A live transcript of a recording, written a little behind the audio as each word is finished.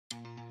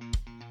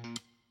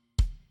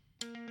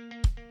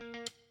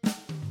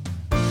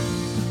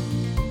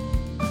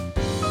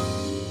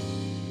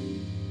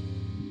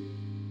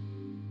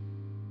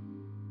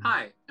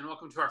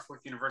welcome to our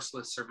Fourth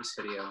Universalist service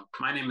video.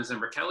 My name is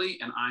Ember Kelly,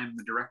 and I'm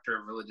the Director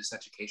of Religious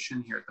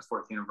Education here at the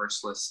Fourth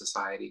Universalist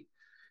Society.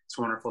 It's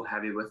wonderful to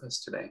have you with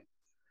us today.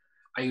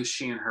 I use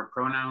she and her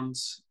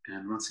pronouns,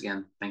 and once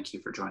again, thank you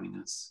for joining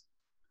us.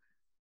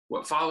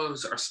 What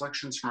follows are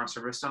selections from our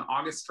service on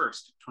August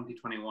 1st,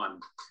 2021,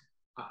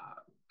 a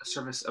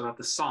service about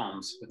the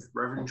Psalms with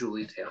Reverend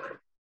Julie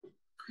Taylor.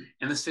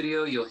 In this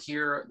video, you'll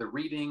hear the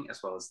reading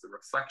as well as the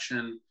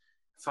reflection.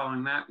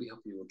 Following that, we hope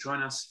you will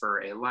join us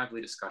for a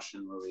lively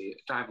discussion where we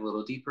dive a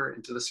little deeper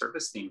into the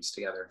service themes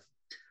together.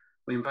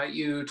 We invite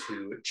you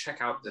to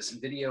check out this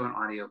video and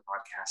audio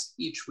podcast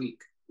each week.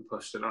 We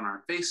post it on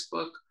our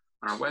Facebook,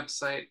 on our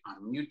website,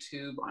 on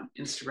YouTube, on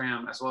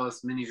Instagram, as well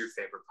as many of your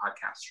favorite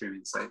podcast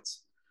streaming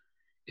sites.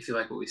 If you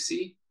like what we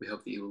see, we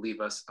hope that you will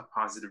leave us a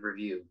positive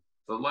review.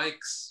 The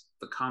likes,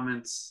 the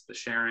comments, the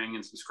sharing,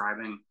 and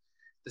subscribing,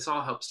 this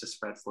all helps to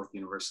spread Fourth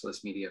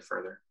Universalist media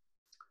further.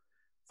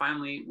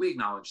 Finally, we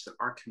acknowledge that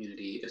our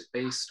community is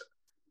based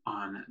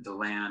on the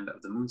land of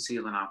the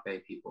Munsee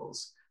Lenape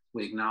peoples.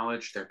 We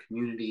acknowledge their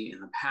community in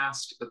the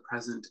past, the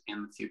present,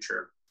 and the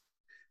future.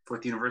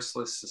 Fourth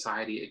Universalist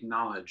Society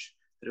acknowledge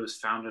that it was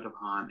founded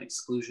upon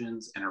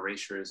exclusions and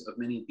erasures of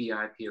many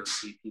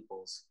BIPOC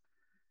peoples,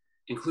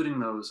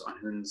 including those on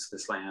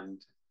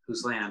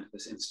whose land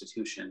this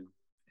institution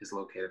is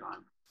located on.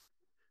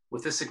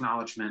 With this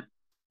acknowledgement,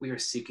 we are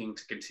seeking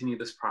to continue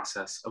this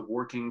process of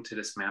working to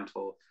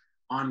dismantle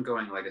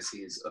ongoing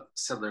legacies of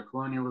settler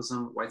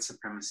colonialism, white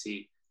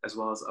supremacy, as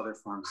well as other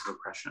forms of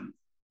oppression.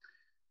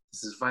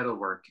 This is vital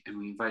work, and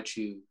we invite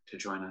you to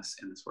join us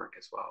in this work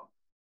as well.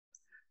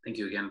 Thank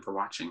you again for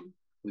watching.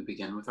 We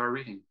begin with our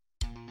reading.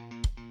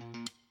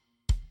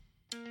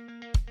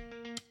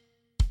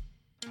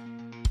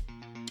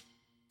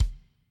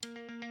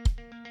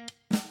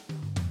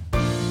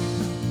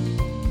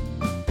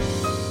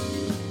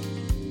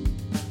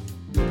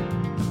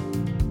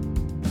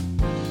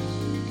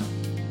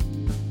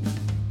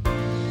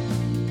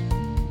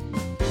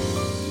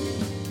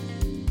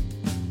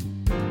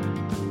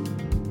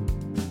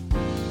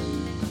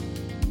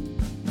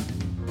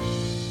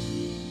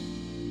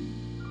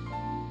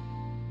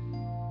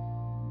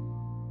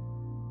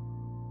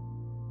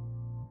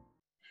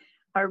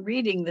 Our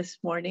reading this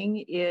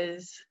morning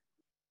is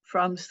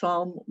from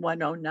Psalm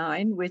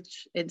 109,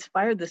 which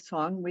inspired the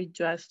song we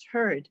just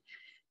heard.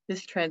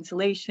 This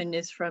translation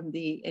is from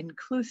the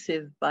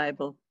Inclusive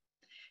Bible.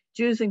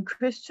 Jews and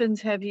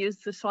Christians have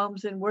used the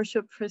Psalms in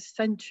worship for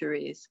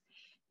centuries.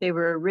 They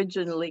were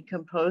originally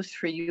composed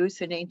for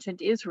use in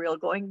ancient Israel,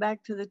 going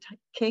back to the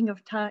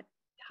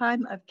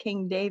time of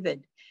King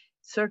David,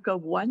 circa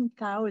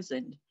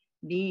 1000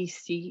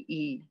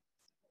 BCE.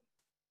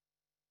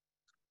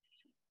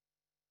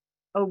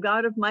 O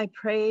God of my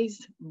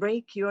praise,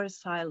 break your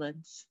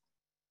silence.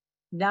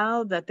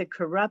 Now that the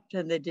corrupt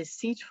and the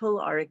deceitful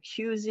are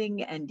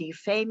accusing and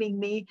defaming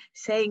me,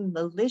 saying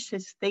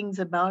malicious things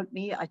about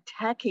me,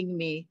 attacking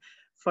me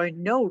for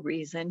no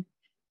reason,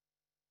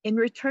 in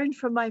return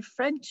for my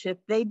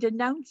friendship, they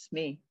denounce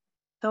me,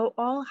 though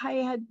all I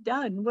had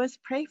done was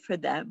pray for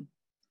them.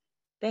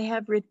 They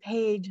have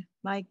repaid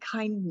my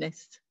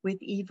kindness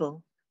with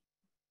evil,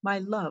 my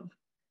love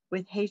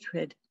with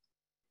hatred.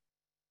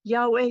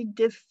 Yahweh,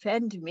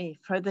 defend me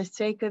for the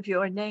sake of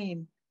your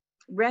name.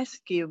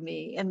 Rescue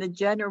me in the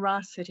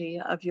generosity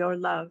of your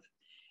love.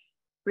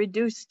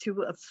 Reduced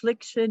to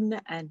affliction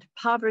and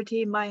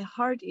poverty, my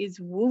heart is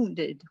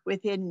wounded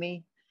within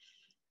me.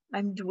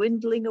 I'm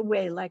dwindling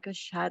away like a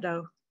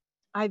shadow.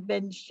 I've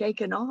been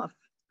shaken off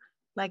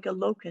like a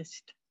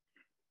locust.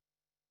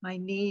 My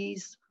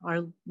knees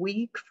are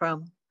weak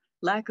from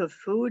lack of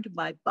food.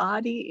 My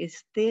body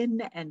is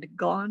thin and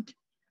gaunt.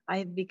 I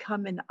have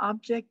become an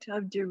object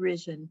of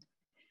derision.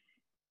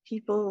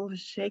 People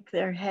shake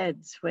their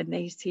heads when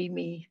they see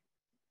me.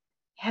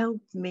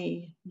 Help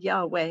me,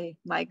 Yahweh,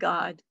 my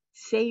God.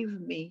 Save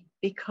me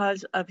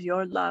because of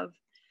your love.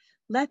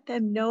 Let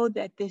them know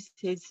that this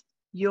is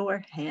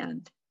your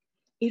hand.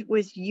 It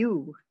was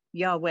you,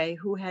 Yahweh,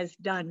 who has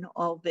done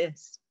all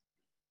this.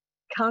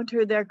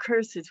 Counter their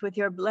curses with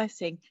your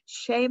blessing.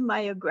 Shame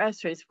my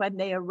aggressors when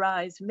they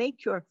arise.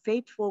 Make your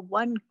faithful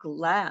one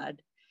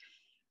glad.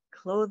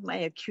 Clothe my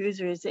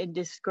accusers in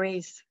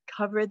disgrace,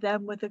 cover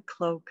them with a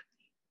cloak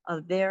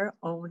of their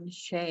own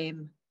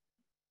shame.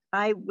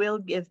 I will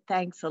give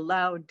thanks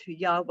aloud to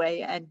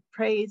Yahweh and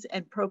praise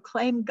and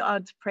proclaim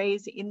God's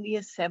praise in the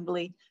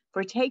assembly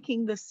for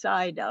taking the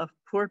side of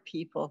poor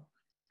people,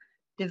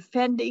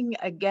 defending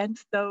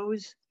against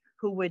those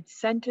who would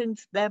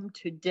sentence them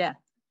to death.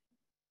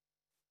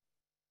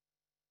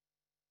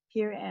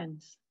 Here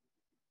ends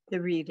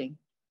the reading.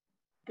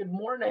 Good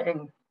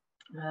morning.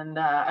 And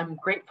I'm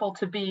grateful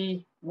to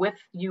be with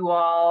you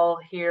all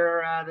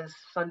here this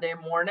Sunday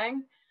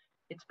morning.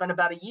 It's been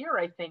about a year,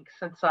 I think,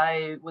 since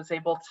I was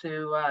able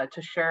to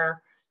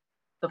share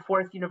the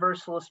Fourth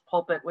Universalist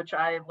pulpit, which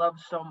I love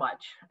so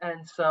much.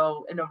 And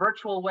so in a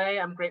virtual way,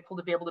 I'm grateful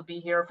to be able to be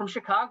here from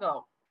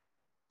Chicago.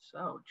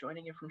 So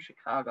joining you from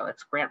Chicago,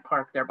 that's Grant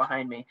Park there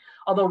behind me.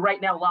 Although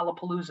right now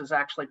Lollapalooza is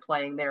actually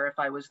playing there. If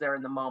I was there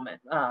in the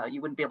moment,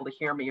 you wouldn't be able to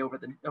hear me over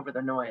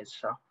the noise.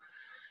 So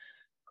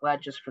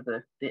glad just for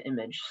the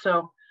image.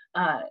 So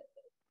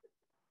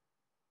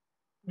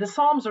the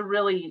Psalms are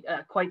really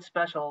quite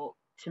special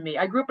to me.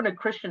 I grew up in a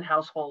Christian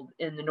household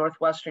in the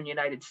Northwestern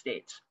United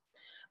States.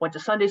 Went to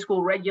Sunday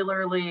school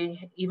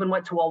regularly, even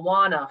went to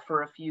Awana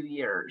for a few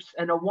years.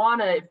 And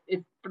Awana,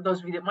 if for those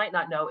of you that might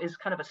not know, is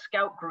kind of a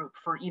scout group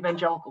for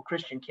evangelical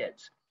Christian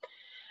kids,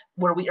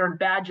 where we earn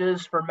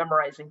badges for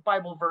memorizing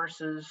Bible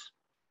verses.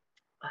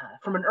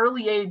 From an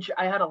early age,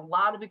 I had a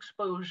lot of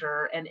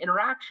exposure and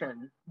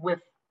interaction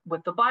with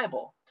the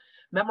Bible.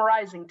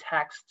 Memorizing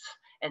texts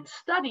and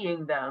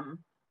studying them,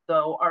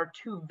 though, are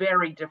two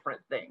very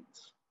different things.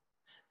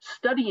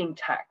 Studying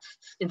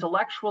texts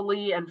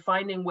intellectually and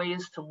finding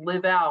ways to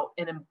live out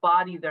and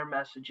embody their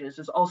messages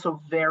is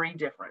also very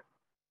different.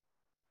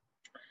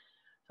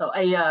 So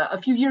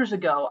a few years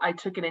ago, I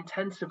took an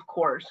intensive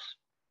course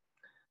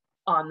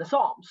on the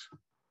Psalms.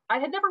 I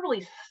had never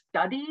really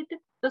studied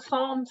the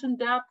Psalms in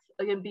depth,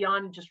 again,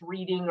 beyond just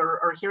reading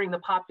or hearing the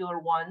popular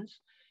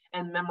ones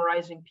and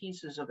memorizing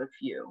pieces of a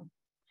few.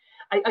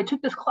 I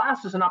took this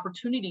class as an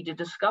opportunity to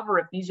discover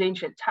if these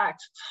ancient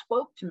texts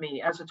spoke to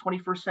me as a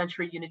 21st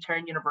century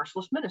Unitarian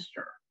Universalist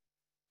minister.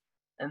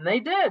 And they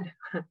did.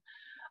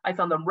 I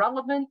found them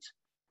relevant,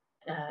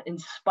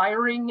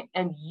 inspiring,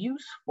 and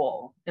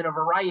useful in a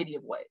variety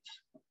of ways.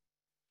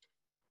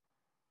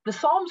 The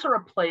Psalms are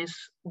a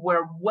place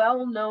where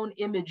well-known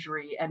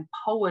imagery and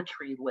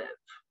poetry live,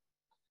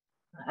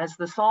 as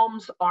the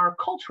Psalms are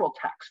cultural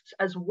texts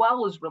as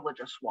well as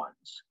religious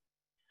ones.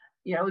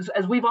 You know,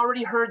 as we've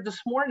already heard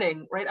this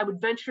morning, right, I would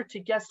venture to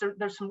guess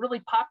there's some really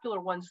popular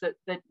ones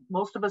that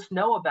most of us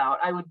know about.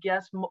 I would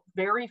guess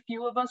very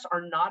few of us are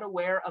not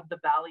aware of the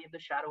Valley of the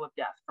Shadow of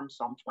Death from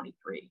Psalm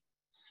 23.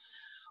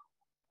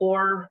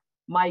 Or,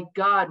 my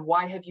God,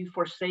 why have you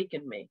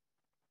forsaken me?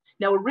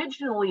 Now,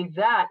 originally,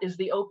 that is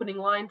the opening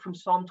line from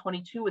Psalm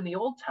 22 in the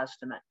Old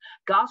Testament.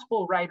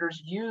 Gospel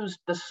writers used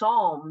the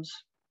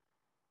Psalms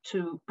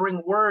to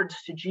bring words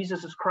to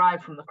Jesus's cry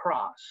from the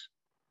cross.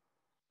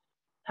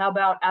 How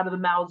about out of the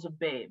mouths of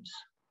babes?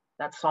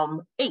 That's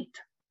Psalm 8.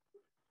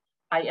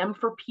 I am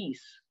for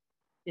peace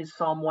is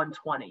Psalm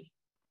 120.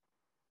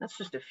 That's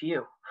just a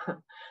few.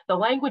 The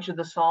language of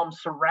the Psalm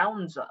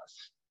surrounds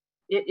us.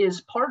 It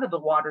is part of the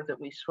water that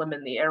we swim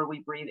in, the air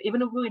we breathe,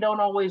 even if we don't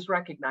always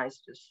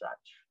recognize it as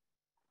such.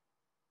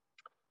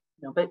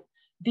 But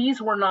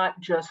these were not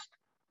just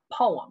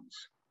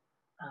poems.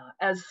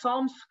 As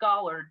Psalm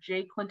scholar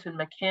J. Clinton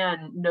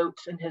McCann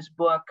notes in his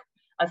book,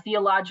 A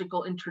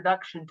Theological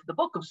Introduction to the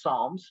Book of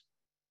Psalms,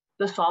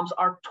 the Psalms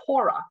are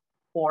Torah,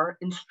 or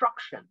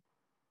instruction.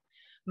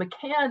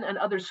 McCann and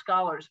other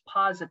scholars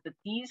posit that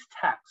these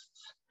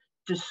texts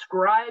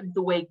describe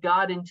the way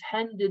God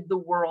intended the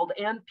world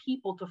and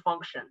people to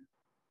function,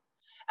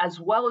 as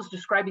well as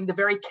describing the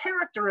very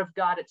character of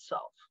God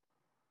itself.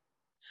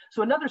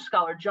 So another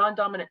scholar, John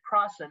Dominic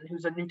Crossan,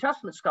 who's a New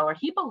Testament scholar,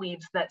 he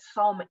believes that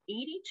Psalm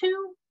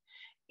 82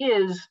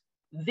 is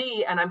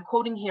the, and I'm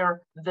quoting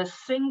here, the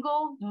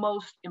single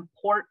most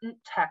important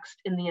text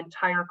in the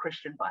entire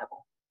Christian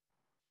Bible.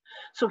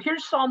 So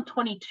here's Psalm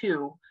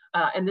 22,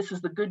 and this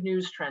is the Good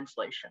News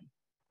translation.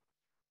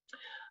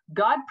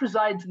 God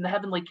presides in the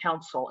heavenly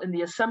council, in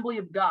the assembly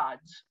of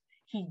gods.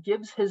 He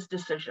gives his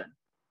decision.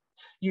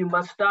 You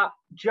must stop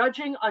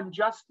judging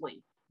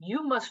unjustly.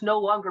 You must no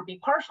longer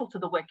be partial to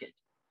the wicked.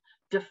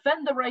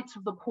 Defend the rights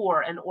of the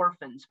poor and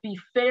orphans. Be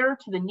fair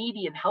to the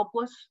needy and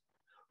helpless.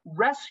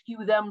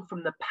 Rescue them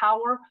from the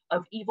power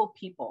of evil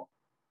people.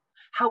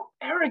 How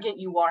arrogant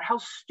you are, how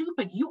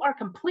stupid. You are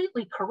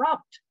completely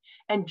corrupt,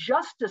 and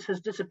justice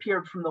has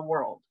disappeared from the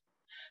world.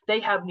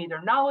 They have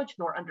neither knowledge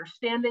nor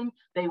understanding.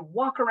 They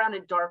walk around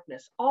in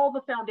darkness. All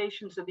the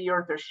foundations of the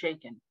earth are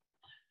shaken.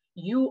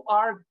 You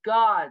are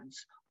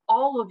gods.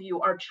 All of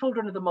you are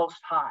children of the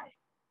Most High.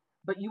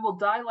 But you will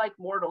die like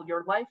mortal.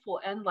 Your life will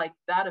end like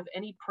that of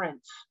any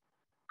prince.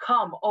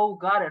 Come, O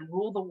God, and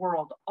rule the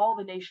world. All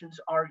the nations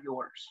are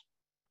yours.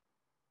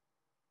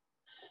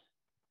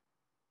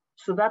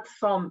 So that's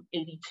Psalm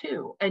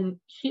 82. And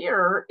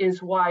here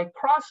is why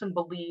Crossan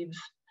believes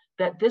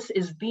that this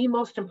is the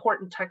most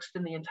important text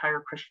in the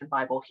entire Christian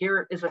Bible.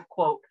 Here is a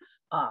quote.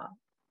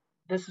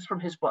 This is from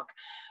his book.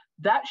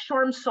 That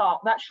short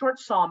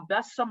psalm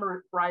best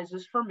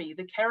summarizes for me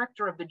the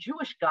character of the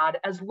Jewish God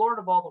as Lord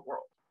of all the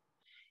world.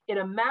 It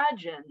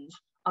imagines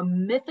a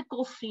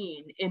mythical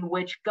scene in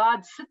which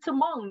God sits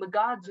among the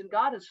gods and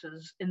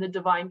goddesses in the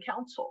divine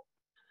council.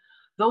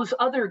 Those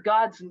other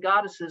gods and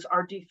goddesses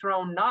are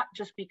dethroned not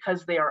just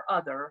because they are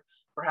other,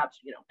 perhaps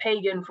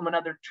pagan from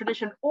another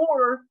tradition,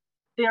 or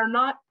they are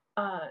not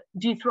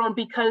dethroned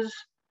because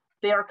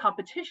they are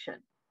competition.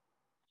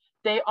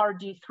 They are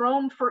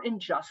dethroned for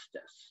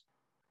injustice,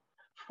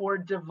 for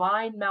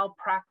divine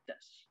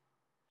malpractice,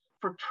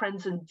 for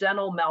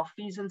transcendental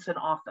malfeasance in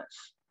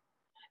office.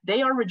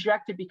 They are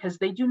rejected because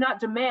they do not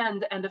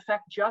demand and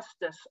effect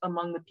justice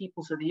among the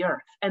peoples of the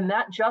earth. And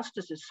that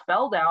justice is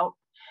spelled out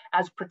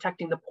as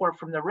protecting the poor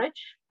from the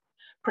rich,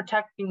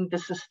 protecting the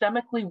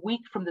systemically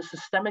weak from the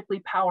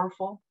systemically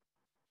powerful.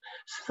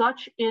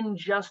 Such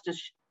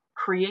injustice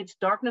creates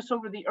darkness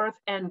over the earth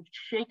and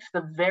shakes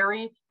the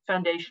very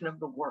foundation of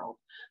the world.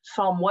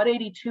 Psalm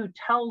 182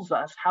 tells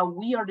us how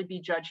we are to be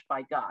judged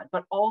by God,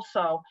 but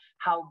also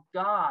how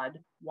God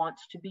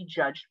wants to be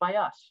judged by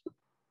us.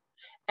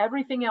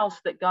 Everything else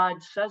that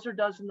God says or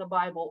does in the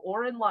Bible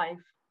or in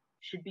life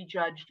should be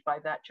judged by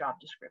that job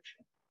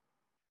description.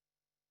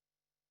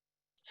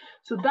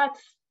 So that's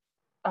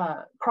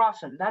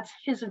Crossan, that's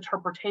his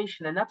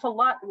interpretation. And that's a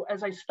lot,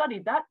 as I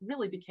studied, that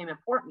really became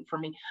important for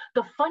me.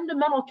 The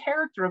fundamental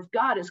character of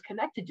God is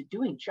connected to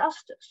doing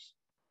justice,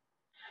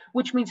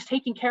 which means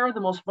taking care of the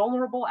most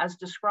vulnerable, as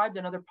described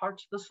in other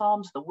parts of the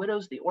Psalms, the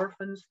widows, the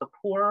orphans, the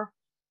poor,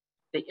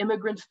 the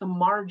immigrants, the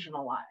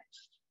marginalized.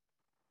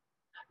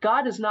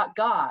 God is not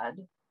God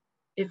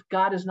if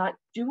God is not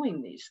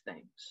doing these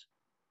things,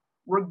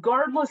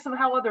 regardless of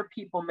how other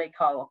people may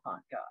call upon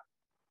God.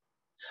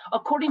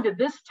 According to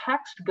this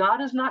text, God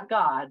is not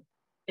God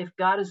if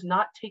God is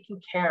not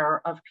taking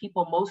care of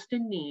people most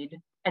in need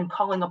and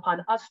calling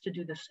upon us to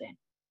do the same.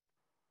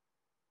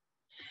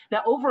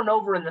 Now, over and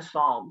over in the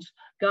Psalms,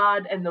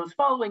 God and those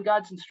following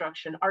God's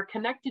instruction are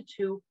connected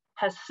to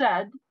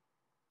hesed,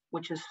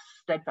 which is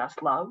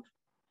steadfast love,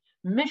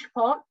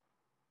 mishpat,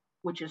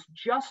 which is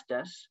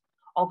justice,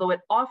 although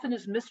it often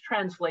is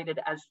mistranslated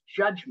as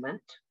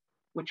judgment,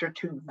 which are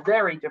two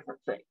very different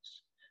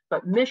things.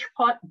 But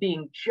mishpat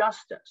being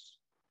justice,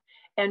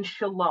 and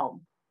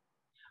shalom,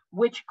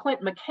 which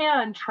Clint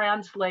McCann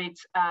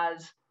translates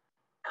as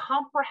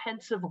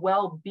comprehensive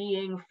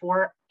well-being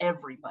for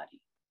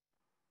everybody.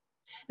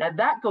 Now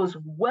that goes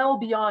well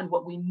beyond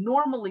what we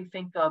normally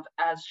think of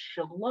as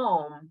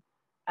shalom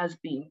as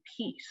being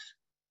peace.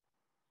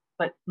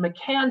 But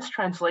McCann's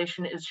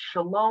translation is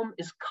shalom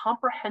is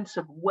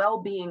comprehensive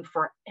well-being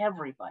for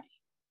everybody.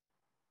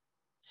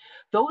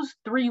 Those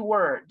three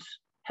words,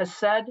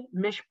 hesed,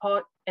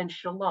 mishpat, and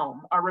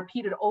shalom, are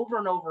repeated over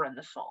and over in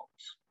the Psalms.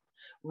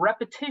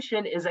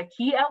 Repetition is a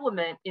key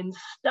element in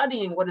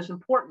studying what is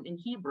important in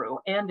Hebrew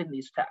and in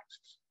these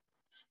texts.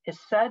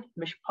 Hesed,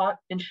 mishpat,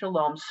 and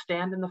shalom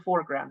stand in the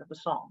foreground of the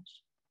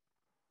Psalms.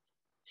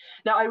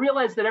 Now, I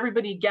realize that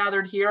everybody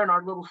gathered here in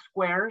our little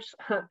squares,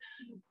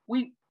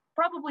 we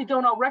probably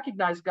don't all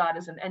recognize God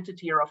as an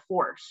entity or a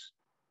force.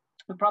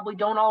 We probably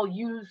don't all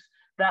use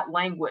that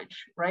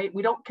language, right?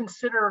 We don't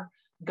consider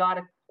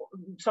God,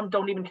 some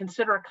don't even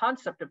consider a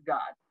concept of God.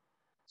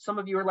 Some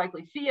of you are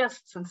likely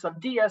theists and some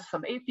deists,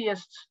 some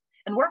atheists.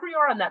 And wherever you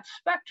are on that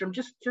spectrum,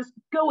 just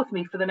go with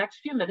me for the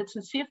next few minutes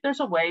and see if there's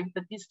a way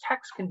that these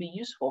texts can be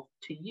useful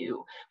to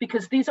you,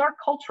 because these are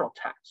cultural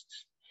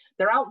texts.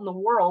 They're out in the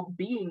world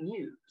being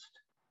used.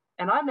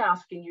 And I'm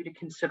asking you to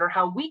consider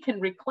how we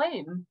can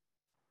reclaim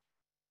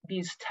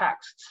these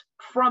texts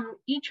from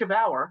each of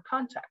our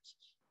contexts.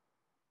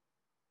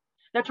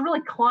 Now, to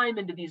really climb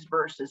into these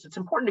verses, it's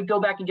important to go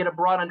back and get a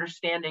broad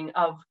understanding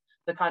of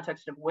the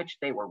context of which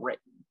they were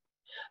written.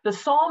 The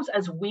Psalms,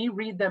 as we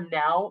read them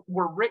now,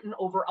 were written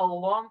over a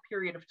long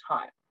period of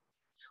time.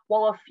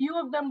 While a few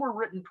of them were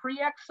written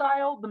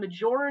pre-exile, the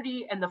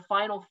majority and the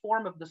final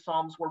form of the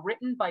Psalms were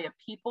written by a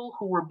people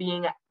who were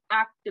being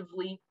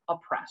actively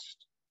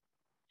oppressed.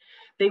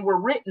 They were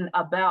written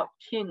about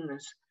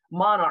kings,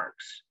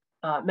 monarchs.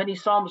 Many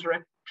Psalms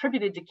are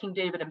attributed to King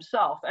David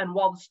himself. And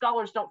while the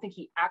scholars don't think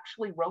he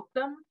actually wrote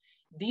them,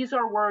 these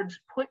are words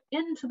put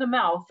into the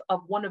mouth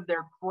of one of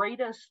their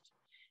greatest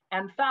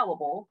and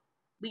fallible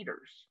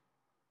leaders.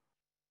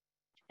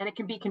 And it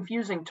can be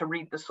confusing to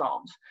read the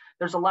Psalms.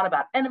 There's a lot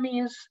about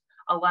enemies,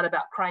 a lot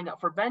about crying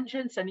out for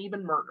vengeance, and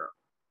even murder.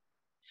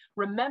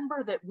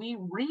 Remember that we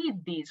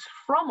read these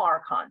from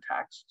our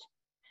context,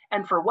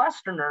 and for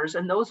Westerners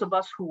and those of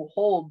us who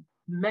hold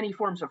many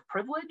forms of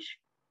privilege,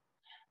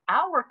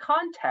 our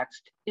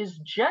context is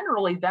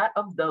generally that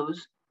of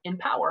those in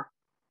power.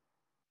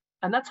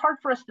 And that's hard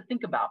for us to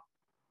think about.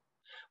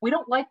 We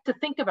don't like to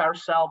think of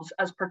ourselves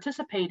as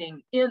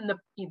participating in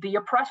the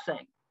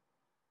oppressing,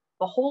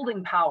 the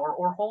holding power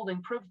or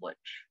holding privilege.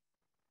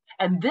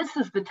 And this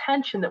is the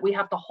tension that we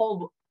have to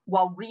hold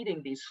while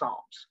reading these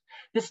Psalms.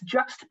 This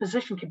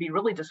juxtaposition can be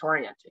really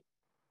disorienting.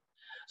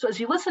 So as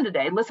you listen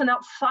today, listen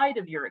outside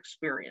of your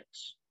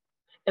experience.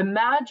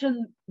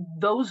 Imagine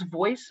those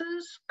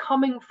voices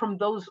coming from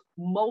those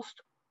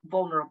most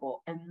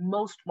vulnerable and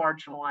most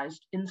marginalized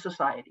in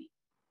society.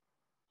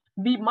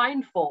 Be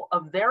mindful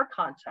of their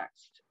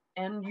context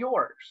and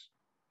yours.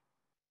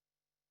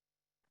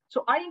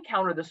 So I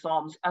encounter the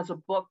Psalms as a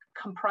book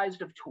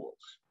comprised of tools.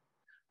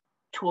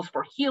 Tools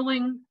for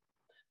healing,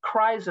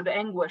 cries of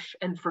anguish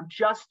and for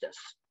justice,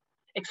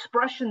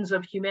 expressions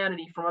of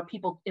humanity from a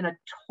people in a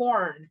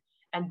torn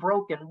and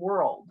broken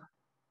world.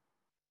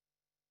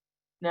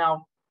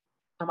 Now,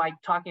 am I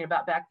talking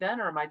about back then,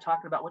 or am I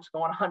talking about what's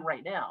going on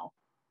right now?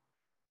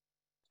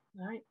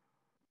 All right.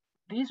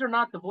 These are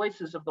not the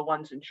voices of the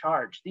ones in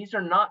charge. These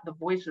are not the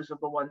voices of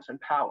the ones in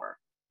power.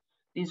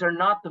 These are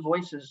not the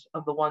voices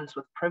of the ones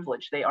with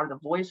privilege. They are the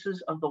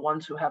voices of the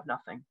ones who have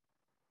nothing,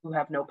 who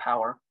have no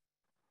power,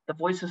 the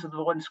voices of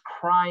the ones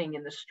crying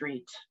in the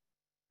streets,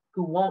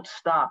 who won't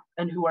stop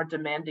and who are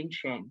demanding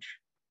change.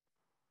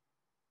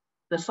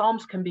 The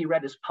Psalms can be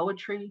read as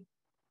poetry,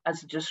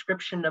 as a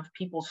description of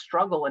people's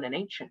struggle in an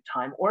ancient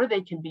time, or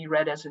they can be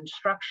read as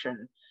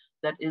instruction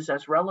that is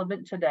as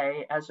relevant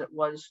today as it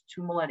was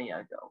 2 millennia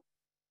ago.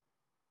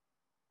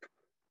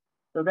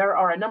 So there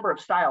are a number of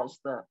styles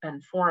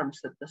and forms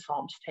that the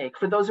Psalms take.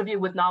 For those of you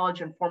with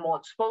knowledge and formal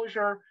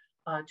exposure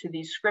to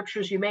these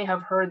scriptures, you may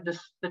have heard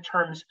the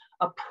terms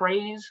a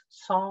praise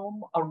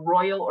psalm, a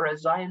royal or a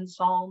Zion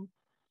psalm,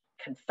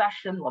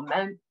 confession,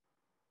 lament.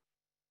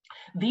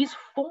 These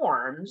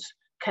forms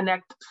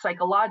connect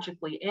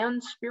psychologically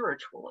and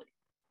spiritually.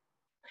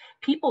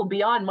 People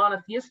beyond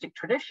monotheistic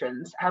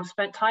traditions have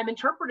spent time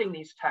interpreting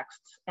these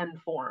texts and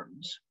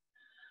forms.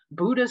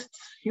 Buddhists,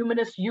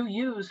 humanists,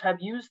 UUs have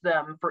used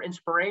them for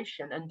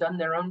inspiration and done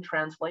their own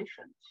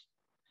translations.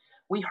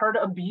 We heard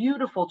a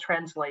beautiful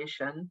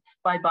translation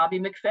by Bobby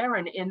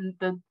McFerrin in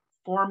the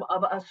form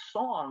of a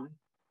song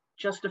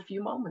just a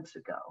few moments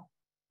ago,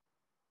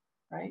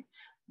 right?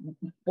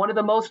 One of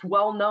the most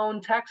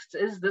well-known texts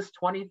is this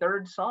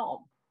 23rd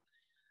Psalm.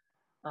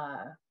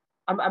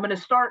 I'm going to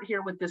start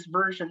here with this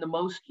version, the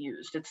most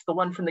used. It's the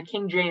one from the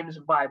King James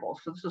Bible.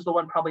 So this is the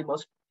one probably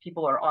most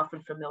people are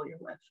often familiar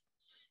with.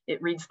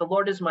 It reads, "The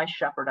Lord is my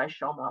shepherd, I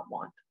shall not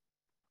want.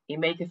 He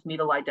maketh me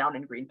to lie down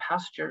in green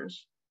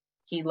pastures.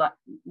 He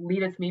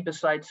leadeth me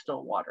beside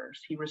still waters.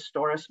 He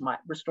restoreth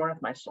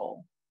my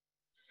soul.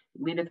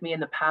 He leadeth me in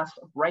the paths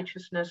of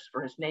righteousness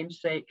for his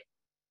name's sake.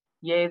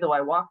 Yea, though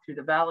I walk through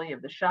the valley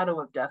of the shadow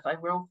of death, I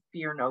will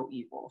fear no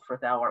evil, for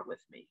thou art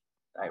with me.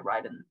 Thy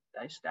rod and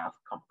thy staff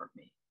comfort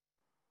me.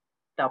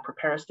 Thou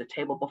preparest a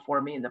table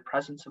before me in the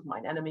presence of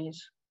mine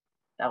enemies.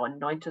 Thou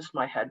anointest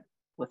my head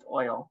with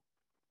oil.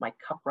 My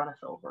cup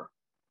runneth over.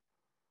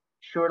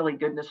 Surely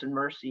goodness and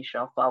mercy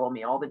shall follow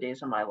me all the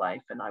days of my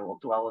life, and I will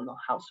dwell in the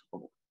house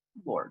of the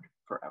Lord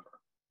forever."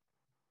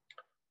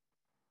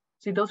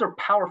 See, those are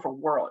powerful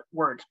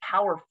words,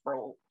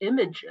 powerful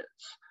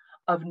images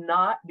of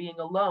not being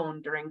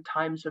alone during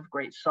times of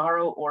great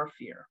sorrow or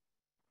fear.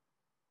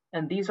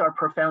 And these are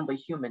profoundly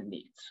human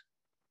needs.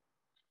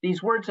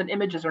 These words and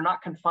images are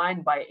not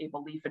confined by a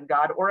belief in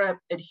God or an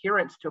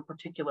adherence to a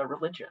particular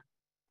religion.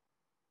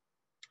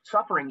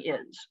 Suffering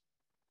is.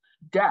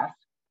 Death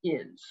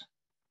is.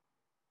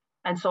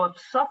 And so if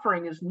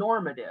suffering is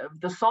normative,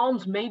 the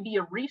Psalms may be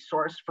a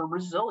resource for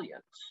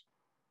resilience.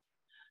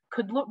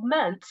 Could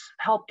laments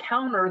help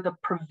counter the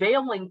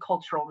prevailing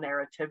cultural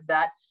narrative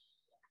that,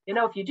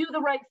 if you do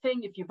the right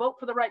thing, if you vote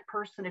for the right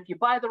person, if you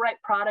buy the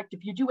right product,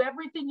 if you do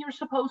everything you're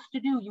supposed to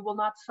do, you will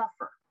not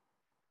suffer.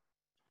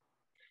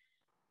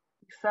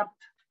 Except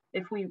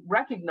if we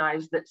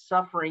recognize that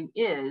suffering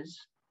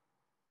is,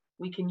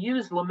 we can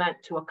use lament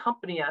to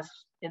accompany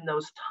us in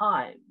those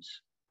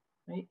times,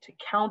 right? To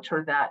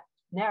counter that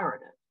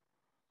narrative.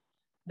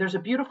 There's a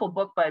beautiful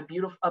book by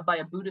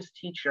a Buddhist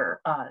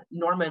teacher,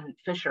 Norman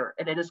Fisher,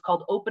 and it is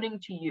called Opening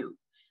to You,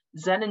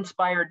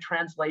 Zen-inspired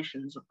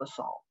translations of the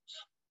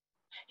Psalms.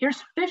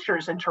 Here's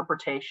Fisher's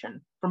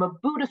interpretation from a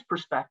Buddhist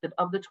perspective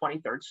of the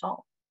 23rd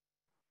Psalm.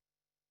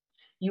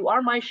 "You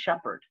are my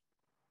shepherd.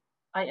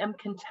 I am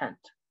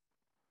content.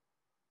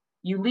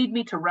 You lead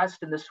me to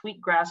rest in the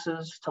sweet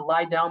grasses, to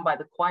lie down by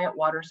the quiet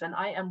waters, and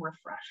I am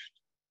refreshed.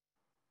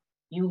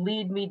 You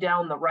lead me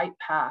down the right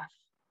path,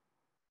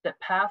 that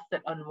path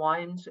that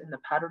unwinds in the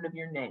pattern of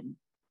your name.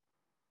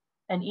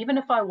 And even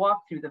if I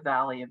walk through the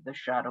valley of the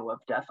shadow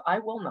of death, I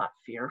will not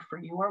fear, for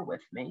you are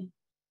with me,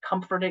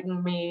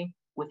 comforting me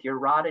with your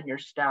rod and your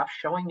staff,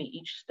 showing me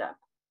each step.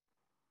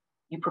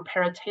 You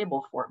prepare a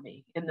table for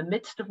me in the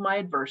midst of my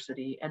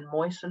adversity and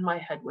moisten my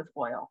head with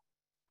oil.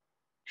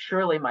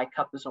 Surely my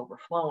cup is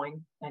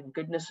overflowing, and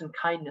goodness and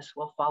kindness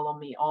will follow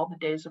me all the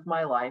days of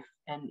my life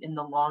and in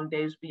the long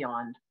days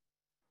beyond,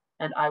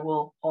 and I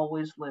will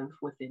always live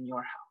within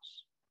your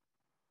house."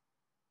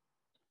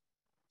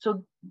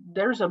 So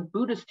there's a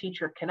Buddhist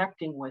teacher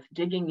connecting with,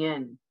 digging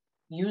in,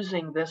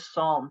 using this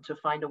psalm to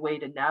find a way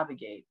to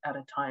navigate at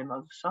a time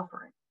of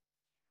suffering.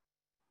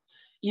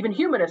 Even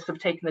humanists have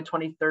taken the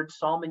 23rd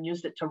Psalm and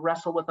used it to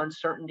wrestle with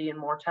uncertainty and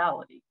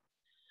mortality.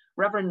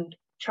 Reverend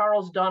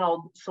Charles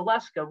Donald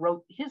Seleska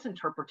wrote his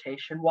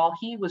interpretation while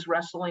he was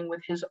wrestling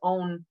with his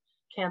own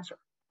cancer.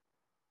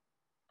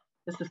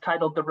 This is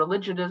titled The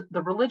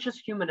Religious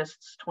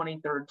Humanist's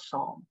 23rd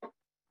Psalm.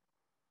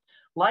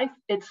 "Life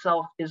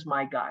itself is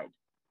my guide.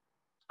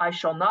 I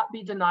shall not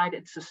be denied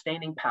its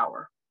sustaining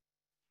power.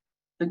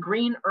 The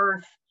green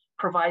earth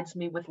provides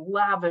me with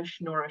lavish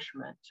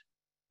nourishment.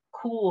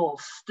 Cool,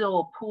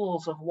 still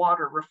pools of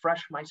water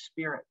refresh my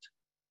spirit.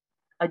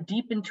 A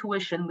deep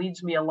intuition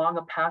leads me along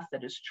a path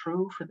that is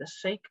true for the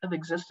sake of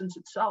existence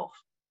itself.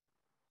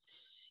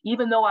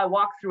 Even though I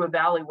walk through a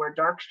valley where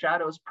dark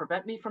shadows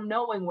prevent me from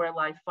knowing where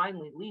life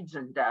finally leads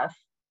in death,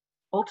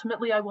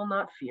 ultimately I will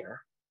not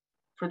fear,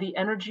 for the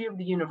energy of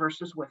the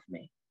universe is with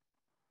me.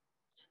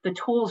 The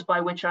tools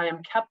by which I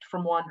am kept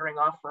from wandering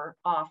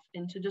off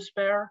into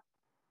despair,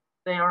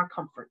 they are a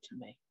comfort to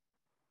me.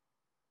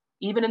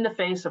 Even in the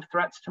face of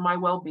threats to my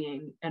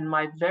well-being and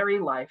my very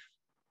life,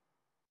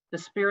 the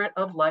spirit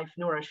of life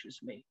nourishes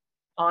me,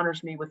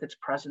 honors me with its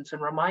presence,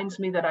 and reminds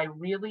me that I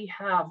really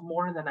have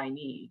more than I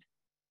need.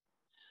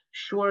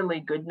 Surely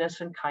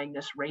goodness and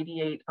kindness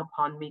radiate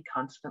upon me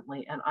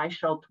constantly, and I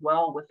shall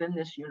dwell within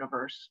this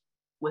universe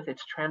with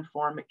its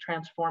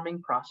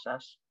transforming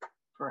process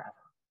forever.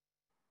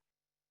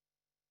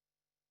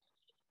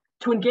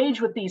 To engage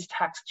with these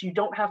texts, you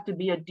don't have to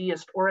be a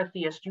deist or a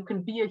theist. You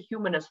can be a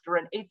humanist or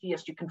an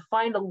atheist. You can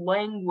find a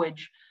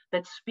language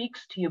that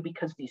speaks to you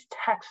because these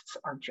texts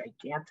are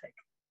gigantic.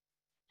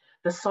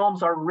 The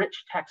Psalms are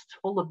rich texts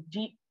full of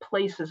deep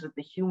places of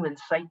the human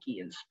psyche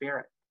and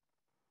spirit.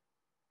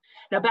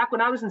 Now, back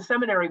when I was in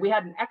seminary, we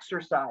had an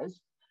exercise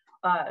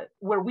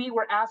where we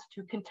were asked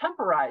to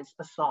contemporize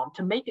a psalm,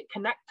 to make it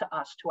connect to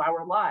us, to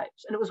our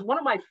lives. And it was one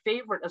of my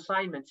favorite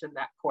assignments in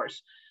that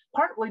course,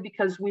 partly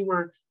because we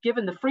were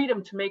given the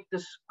freedom to make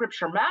this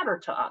scripture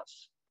matter to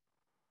us.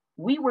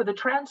 We were the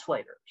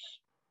translators.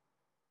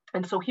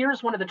 And so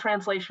here's one of the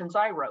translations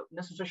I wrote, and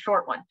this is a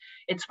short one.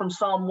 It's from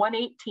Psalm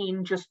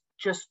 118, just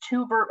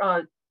two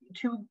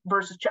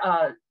verses,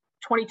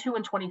 22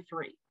 and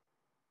 23.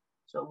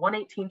 So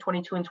 118,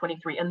 22, and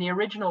 23. And the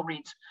original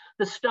reads,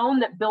 "The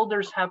stone that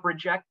builders have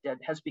rejected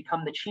has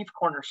become the chief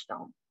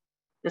cornerstone.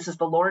 This is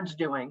the Lord's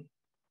doing.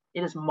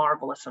 It is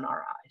marvelous in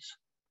our eyes."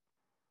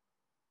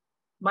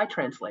 My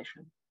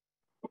translation.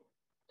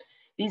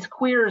 These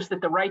queers that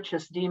the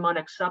righteous deem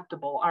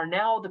unacceptable are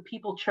now the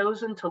people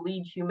chosen to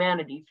lead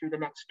humanity through the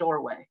next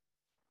doorway.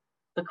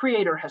 The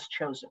Creator has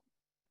chosen.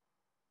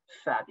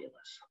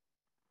 Fabulous.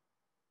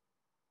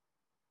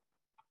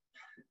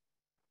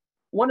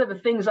 One of the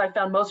things I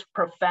found most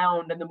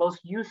profound and the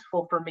most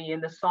useful for me in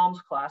the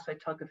Psalms class I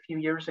took a few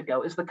years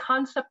ago is the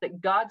concept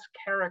that God's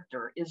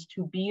character is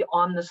to be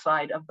on the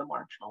side of the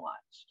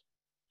marginalized.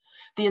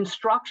 The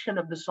instruction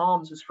of the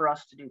Psalms is for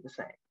us to do the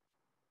same.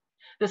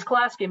 This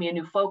class gave me a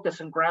new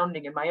focus and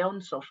grounding in my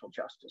own social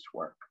justice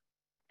work.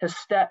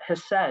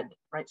 Hesed,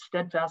 right,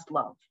 steadfast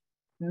love.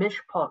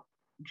 Mishpat,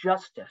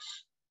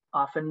 justice,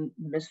 often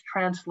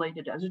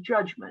mistranslated as a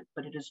judgment,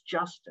 but it is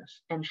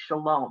justice. And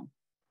shalom,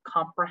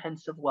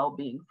 comprehensive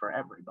well-being for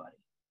everybody.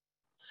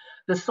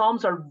 The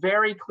Psalms are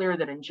very clear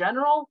that in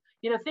general,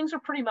 things are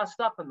pretty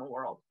messed up in the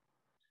world.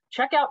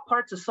 Check out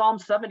parts of Psalm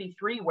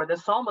 73 where the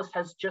psalmist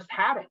has just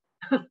had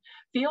it.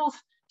 Feels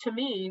to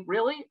me,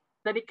 really,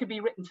 that it could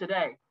be written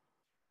today.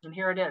 And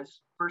here it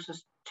is,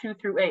 verses 2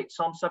 through 8,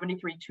 Psalm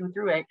 73, 2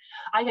 through 8.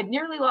 "I had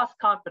nearly lost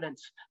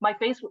confidence. My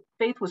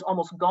faith was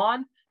almost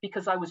gone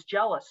because I was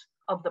jealous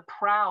of the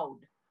proud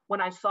when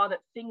I saw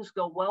that things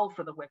go well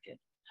for the wicked.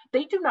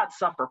 They do not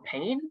suffer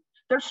pain.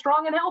 They're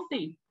strong and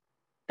healthy.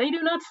 They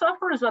do not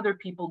suffer as other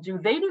people do.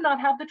 They do not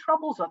have the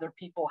troubles other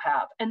people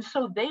have. And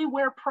so they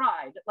wear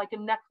pride like a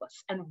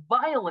necklace and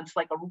violence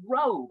like a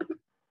robe.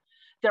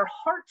 Their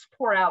hearts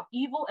pour out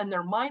evil and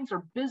their minds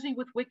are busy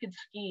with wicked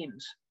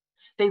schemes.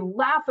 They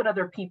laugh at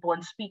other people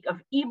and speak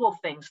of evil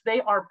things. They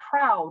are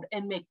proud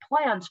and make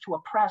plans to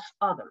oppress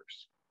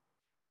others."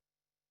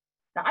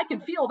 Now, I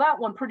can feel that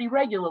one pretty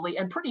regularly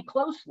and pretty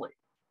closely.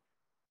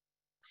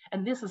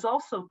 And this is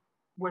also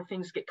where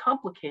things get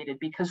complicated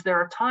because there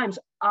are times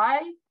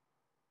I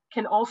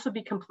can also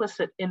be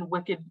complicit in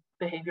wicked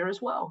behavior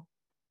as well.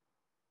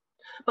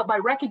 But by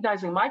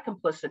recognizing my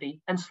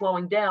complicity and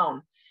slowing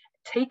down,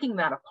 taking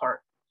that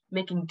apart,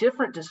 making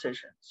different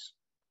decisions,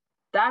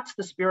 that's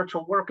the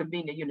spiritual work of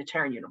being a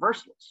Unitarian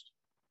Universalist.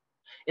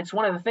 It's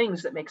one of the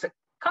things that makes it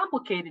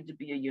complicated to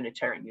be a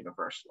Unitarian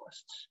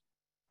Universalist,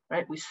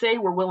 right? We say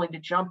we're willing to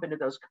jump into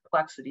those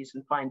complexities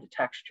and find the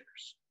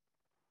textures.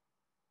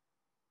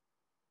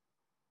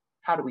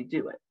 How do we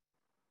do it?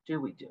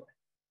 Do we do it?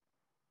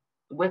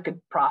 The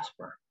wicked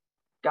prosper.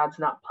 God's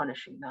not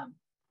punishing them.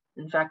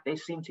 In fact, they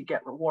seem to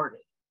get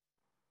rewarded.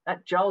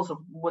 That gels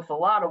with a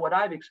lot of what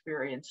I've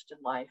experienced in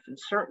life. And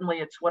certainly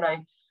it's what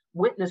I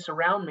witness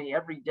around me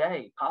every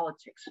day,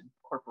 politics, and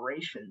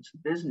corporations,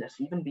 business,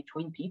 even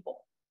between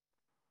people.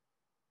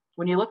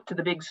 When you look to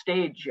the big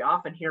stage, you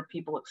often hear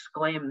people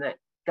exclaim that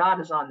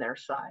God is on their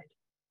side.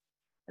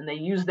 And they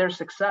use their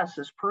success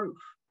as proof.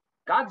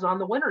 God's on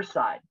the winner's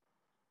side,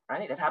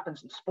 right? It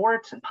happens in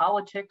sports and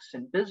politics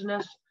and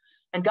business.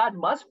 And God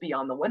must be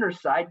on the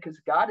winner's side because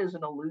God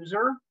isn't a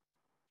loser.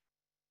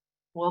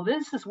 Well,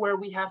 this is where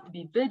we have to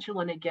be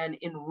vigilant again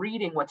in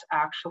reading what's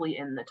actually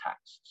in the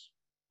texts.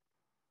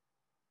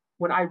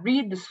 When I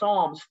read the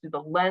Psalms through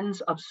the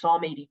lens of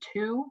Psalm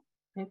 82,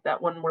 I think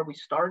that one where we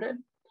started,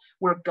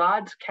 where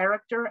God's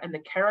character and the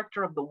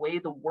character of the way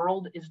the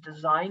world is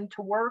designed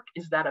to work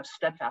is that of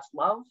steadfast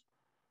love,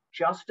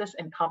 justice,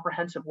 and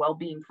comprehensive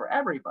well-being for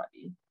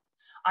everybody,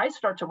 I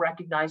start to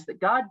recognize that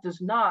God does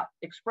not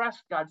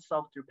express God's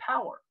self through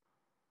power.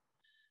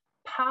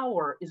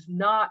 Power is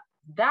not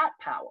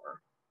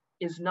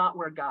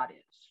where God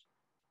is.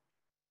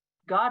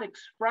 God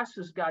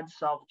expresses God's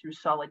self through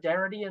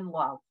solidarity and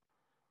love,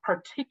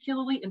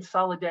 particularly in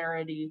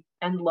solidarity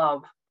and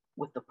love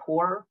with the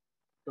poor,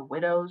 the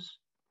widows,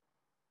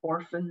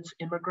 orphans,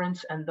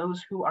 immigrants, and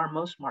those who are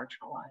most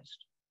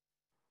marginalized.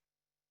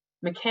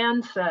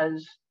 McCann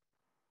says,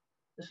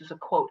 this is a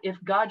quote, "If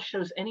God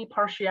shows any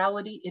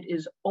partiality, it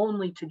is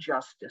only to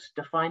justice,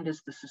 defined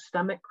as the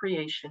systemic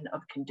creation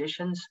of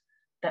conditions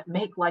that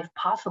make life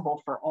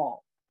possible for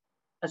all,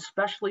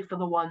 especially for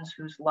the ones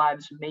whose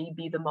lives may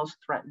be the most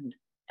threatened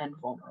and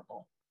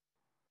vulnerable."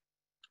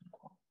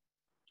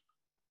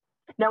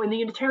 Now, in the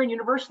Unitarian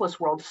Universalist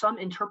world, some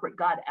interpret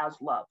God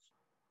as love.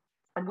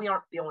 And we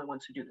aren't the only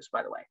ones who do this,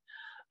 by the way.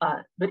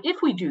 But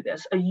if we do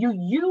this, a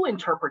UU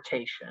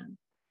interpretation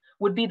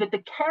would be that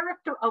the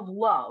character of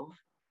love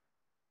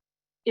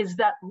is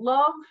that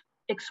love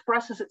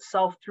expresses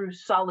itself through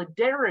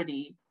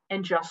solidarity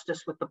and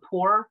justice with the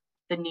poor,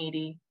 the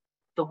needy,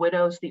 the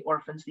widows, the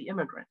orphans, the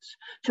immigrants.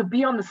 To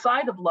be on the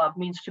side of love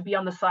means to be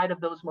on the side of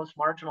those most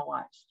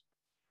marginalized.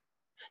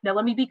 Now,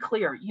 let me be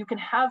clear. You can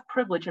have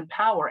privilege and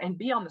power and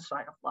be on the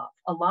side of love,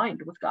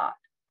 aligned with God.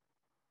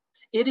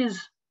 It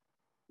is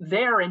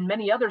there in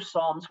many other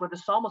Psalms where the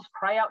psalmists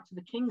cry out to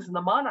the kings and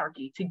the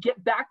monarchy to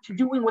get back to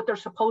doing what they're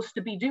supposed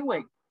to be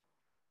doing.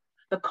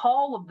 The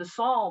call of the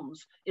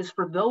Psalms is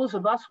for those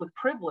of us with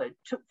privilege.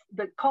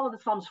 The call of the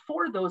Psalms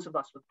for those of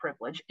us with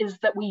privilege is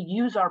that we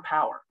use our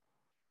power.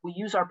 We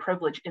use our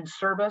privilege in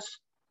service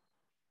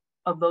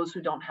of those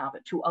who don't have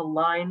it, to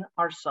align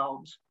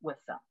ourselves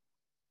with them.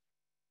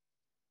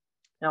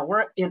 Now,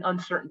 we're in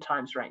uncertain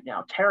times right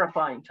now,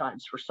 terrifying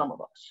times for some of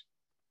us.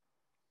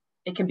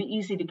 It can be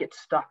easy to get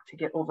stuck, to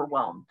get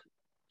overwhelmed,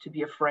 to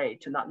be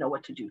afraid, to not know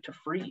what to do, to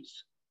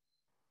freeze.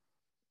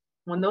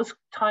 When those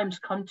times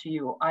come to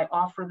you, I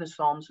offer the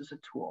Psalms as a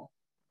tool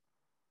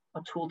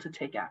to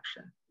take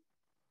action.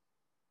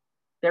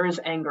 There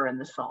is anger in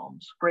the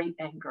Psalms, great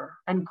anger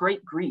and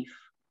great grief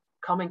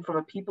coming from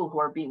a people who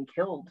are being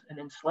killed and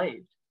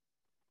enslaved.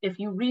 If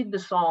you read the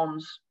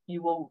Psalms,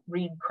 you will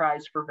read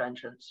cries for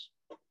vengeance.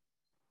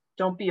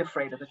 Don't be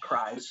afraid of the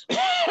cries.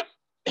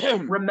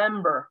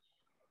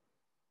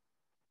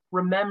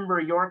 Remember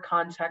your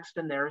context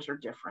and theirs are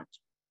different.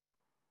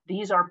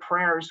 These are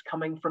prayers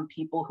coming from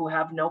people who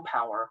have no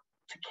power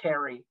to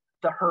carry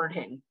the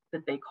hurting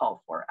that they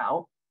call for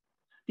out.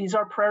 These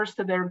are prayers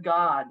to their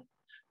God,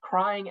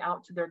 crying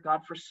out to their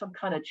God for some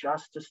kind of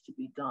justice to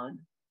be done.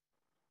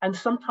 And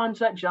sometimes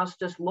that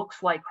justice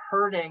looks like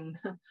hurting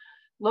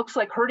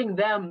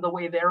them the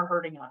way they're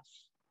hurting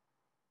us.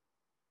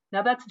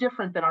 Now that's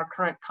different than our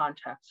current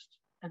context.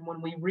 And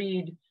when we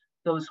read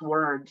those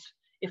words,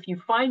 if you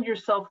find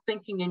yourself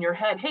thinking in your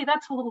head, hey,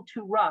 that's a little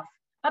too rough,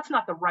 that's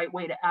not the right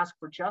way to ask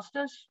for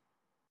justice,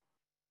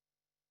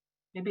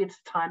 maybe it's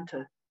time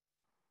to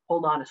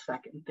hold on a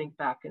second and think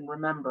back and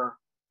remember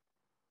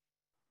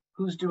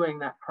who's doing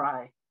that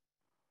cry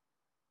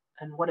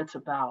and what it's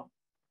about,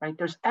 right?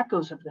 There's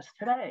echoes of this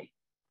today.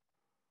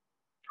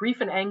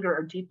 Grief and anger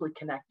are deeply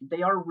connected.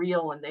 They are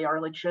real and they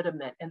are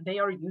legitimate and they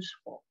are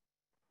useful.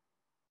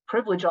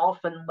 Privilege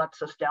often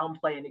lets us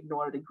downplay and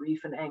ignore the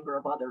grief and anger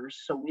of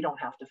others so we don't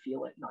have to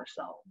feel it in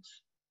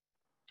ourselves.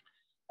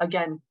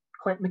 Again,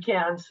 Clint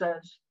McCann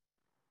says,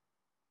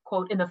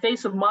 quote, "In the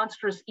face of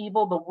monstrous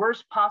evil, the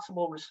worst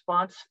possible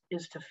response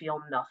is to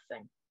feel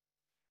nothing.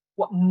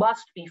 What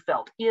must be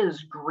felt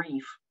is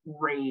grief,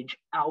 rage,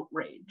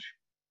 outrage.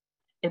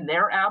 In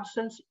their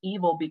absence,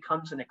 evil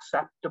becomes an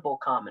acceptable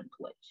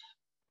commonplace.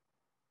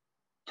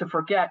 To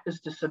forget is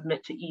to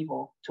submit to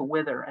evil, to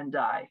wither and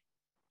die.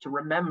 To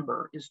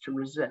remember is to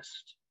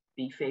resist,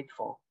 be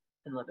faithful,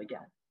 and live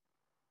again."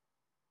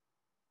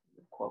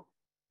 Quote.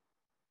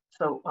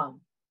 So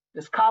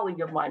this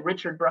colleague of mine,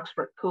 Richard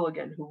Bruxford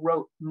Cooligan, who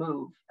wrote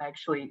Move,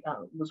 actually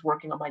was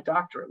working on my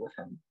doctorate with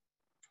him.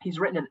 He's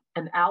written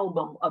an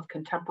album of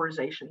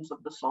contemporizations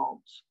of the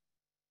Psalms.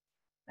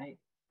 Right?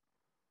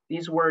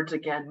 These words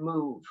again,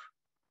 move,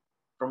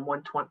 from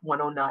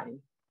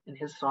 109 in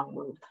his song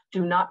Move.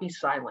 "Do not be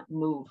silent,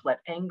 move,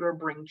 let anger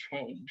bring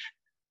change.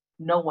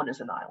 No one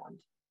is an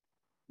island.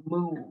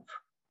 Move,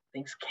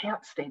 things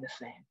can't stay the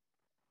same.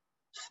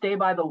 Stay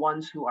by the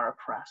ones who are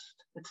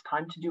oppressed. It's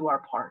time to do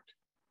our part.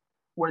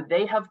 Where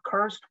they have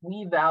cursed,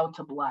 we vow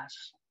to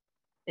bless.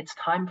 It's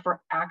time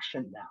for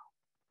action now.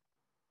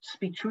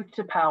 Speak truth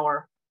to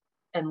power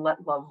and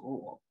let love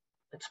rule.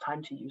 It's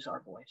time to use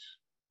our voice."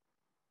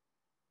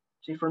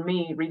 See, for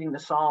me, reading the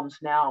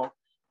Psalms now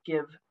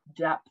give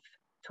depth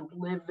to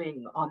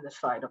living on the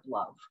side of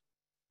love,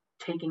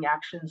 taking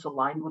actions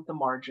aligned with the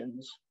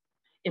margins,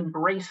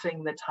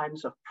 embracing the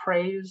times of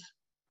praise,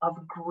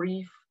 of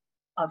grief,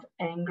 of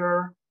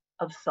anger,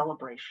 of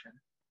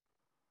celebration,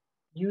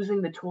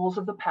 using the tools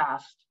of the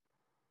past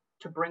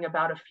to bring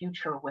about a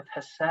future with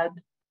hesed,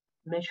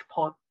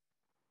 mishpat,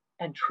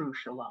 and true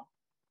shalom.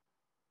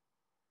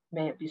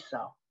 May it be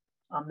so.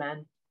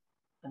 Amen,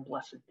 and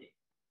blessed be.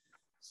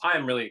 I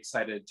am really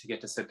excited to get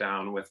to sit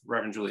down with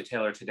Reverend Julie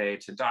Taylor today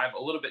to dive a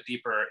little bit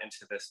deeper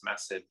into this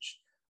message.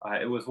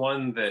 It was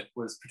one that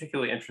was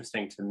particularly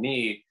interesting to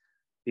me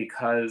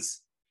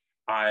because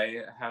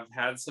I have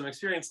had some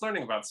experience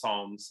learning about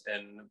Psalms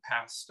in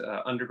past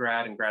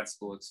undergrad and grad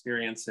school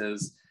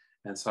experiences.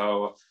 And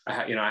so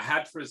I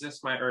had to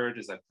resist my urge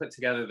as I put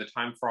together the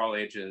Time for All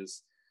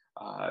Ages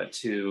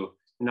to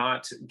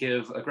not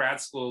give a grad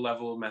school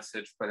level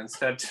message, but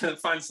instead to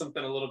find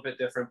something a little bit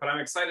different. But I'm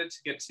excited to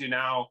get to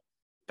now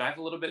dive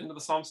a little bit into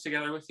the Psalms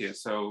together with you.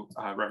 So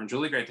Reverend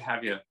Julie, great to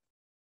have you.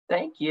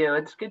 Thank you.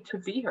 It's good to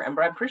be here,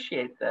 Amber. I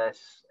appreciate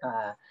this.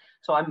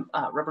 So I'm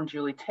Reverend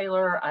Julie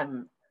Taylor.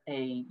 I'm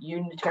a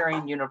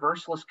Unitarian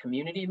Universalist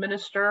community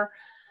minister.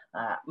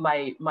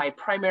 My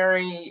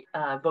primary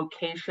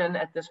vocation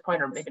at this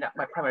point, or maybe not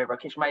my primary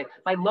vocation,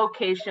 my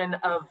location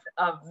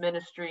of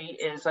ministry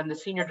is I'm the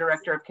Senior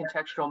Director of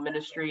Contextual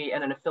Ministry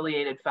and an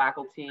affiliated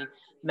faculty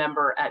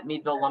member at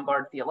Meadville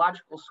Lombard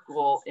Theological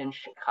School in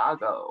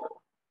Chicago.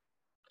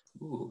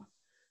 Ooh,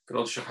 good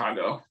old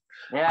Chicago.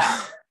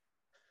 Yeah.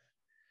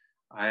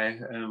 I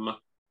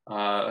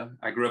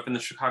grew up in the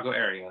Chicago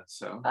area,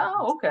 so.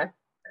 Oh, okay.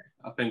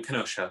 Up in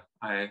Kenosha.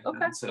 Okay.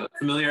 It's a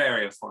familiar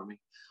area for me.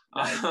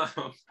 Nice.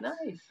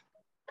 Nice.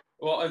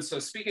 Well, and so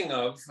speaking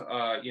of,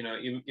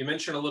 you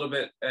mentioned a little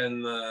bit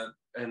in the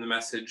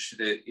message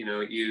that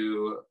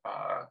you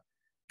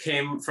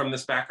came from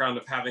this background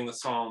of having the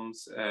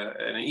Psalms,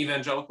 an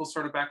evangelical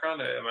sort of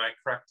background. Am I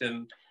correct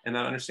in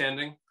that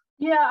understanding?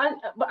 Yeah,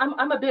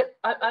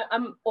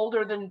 I'm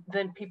older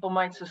than people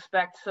might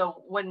suspect.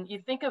 So when you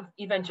think of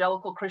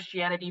evangelical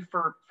Christianity,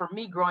 for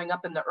me growing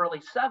up in the early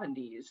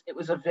 70s, it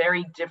was a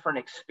very different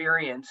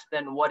experience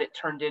than what it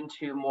turned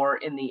into more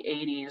in the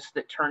 80s,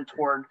 that turned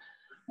toward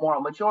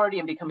moral majority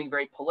and becoming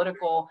very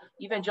political.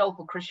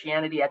 Evangelical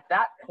Christianity at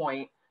that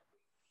point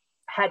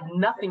had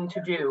nothing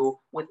to do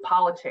with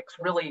politics.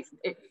 Really,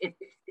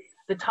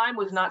 the time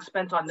was not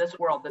spent on this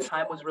world. The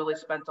time was really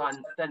spent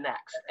on the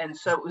next. And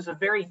so it was a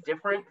very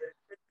different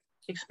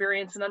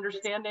experience and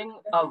understanding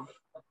of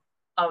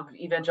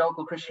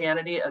evangelical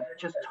Christianity,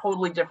 just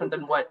totally different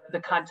than what the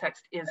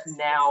context is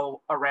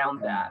now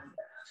around that.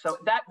 So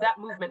that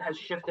movement has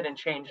shifted and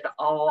changed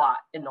a lot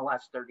in the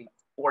last 30,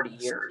 40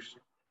 years.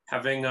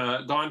 Having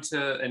gone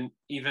to an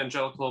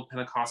evangelical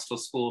Pentecostal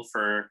school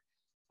for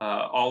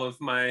all of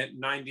my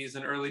 90s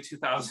and early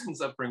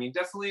 2000s upbringing,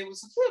 definitely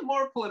was a bit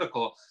more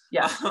political.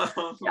 Yes.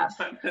 Yes.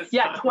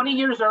 Yeah, 20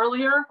 years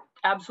earlier,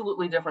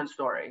 absolutely different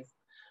story.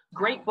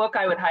 Great book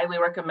I would highly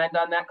recommend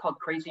on that, called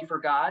Crazy for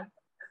God.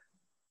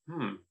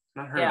 Not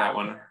heard of that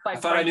one. I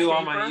thought I knew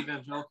all my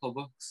evangelical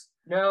books.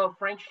 No,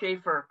 Frank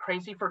Schaeffer,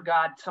 Crazy for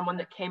God, someone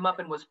that came up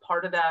and was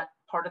part of that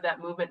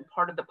movement and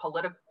part of the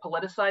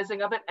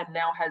politicizing of it, and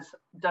now has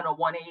done a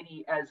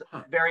 180 as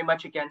very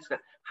much against it.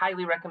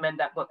 Highly recommend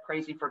that book,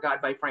 Crazy for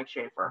God by Frank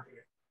Schaeffer.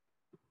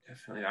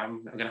 Definitely.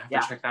 I'm going to have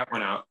to check that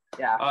one out.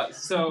 Yeah.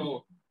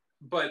 So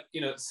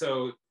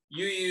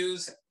you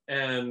use,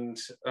 and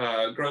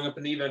growing up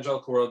in the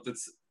evangelical world,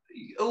 that's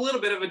a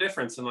little bit of a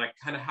difference in like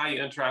kind of how you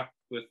interact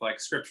with like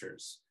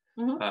scriptures.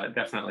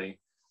 Definitely.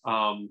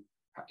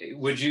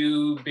 Would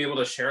you be able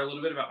to share a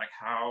little bit about like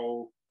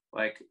how,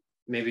 like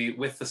maybe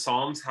with the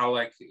Psalms, how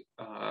like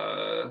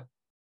how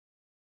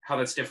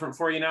that's different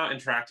for you now,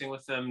 interacting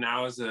with them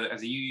now as a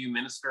UU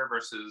minister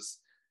versus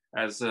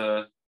as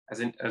a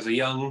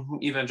young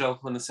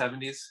evangelical in the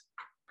 70s?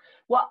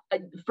 Well,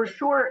 for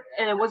sure,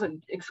 and it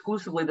wasn't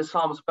exclusively the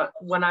Psalms, but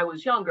when I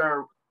was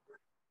younger,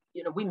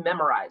 we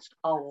memorized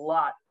a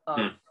lot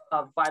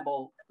of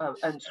Bible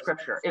and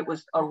Scripture. It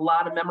was a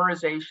lot of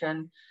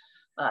memorization.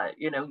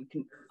 You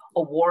can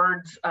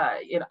awards,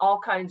 in all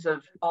kinds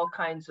of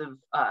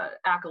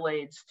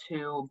accolades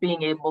to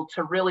being able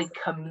to really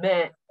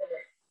commit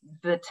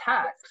the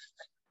text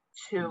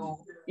to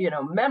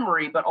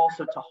memory, but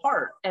also to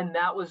heart. And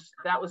that was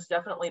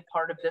definitely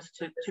part of this.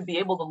 To be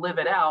able to live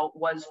it out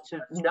was to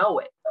know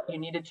it. You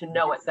needed to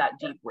know it that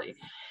deeply.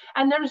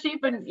 And there's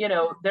even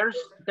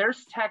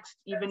there's text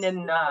even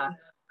in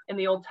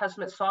the Old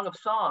Testament Song of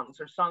Songs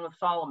or Song of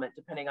Solomon,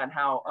 depending on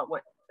how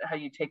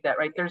you take that,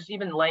 right? There's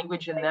even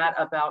language in that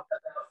about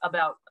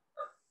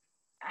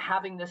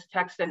having this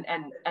text and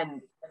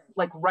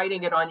like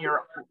writing it on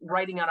your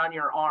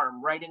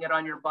arm, writing it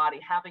on your body,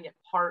 having it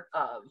part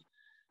of.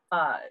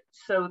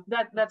 So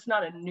that's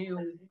not a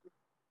new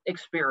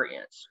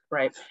experience,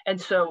 right? And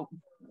so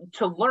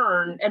to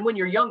learn, and when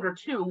you're younger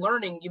too,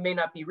 learning, you may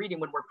not be reading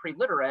when we're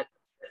pre-literate.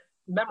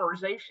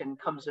 Memorization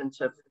comes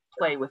into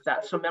play with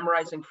that. So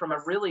memorizing from a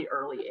really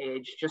early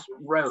age, just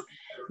wrote.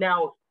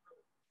 Now,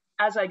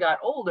 as I got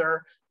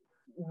older,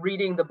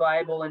 reading the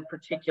Bible in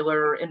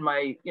particular in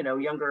my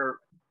younger,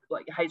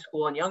 like high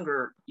school and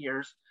younger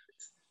years,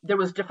 there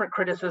was different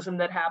criticism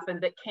that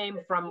happened that came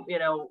from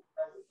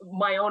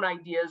my own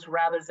ideas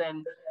rather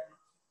than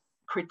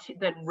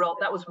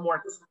that was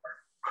more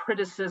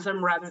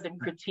criticism rather than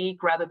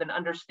critique, rather than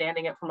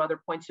understanding it from other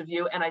points of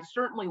view. And I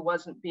certainly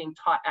wasn't being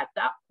taught at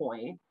that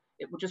point.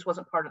 It just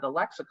wasn't part of the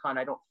lexicon,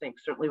 I don't think,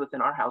 certainly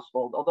within our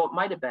household, although it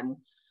might have been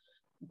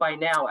by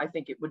now. I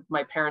think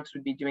my parents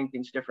would be doing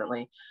things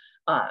differently.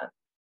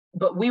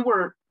 But we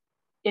were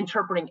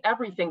interpreting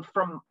everything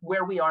from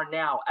where we are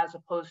now, as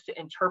opposed to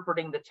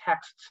interpreting the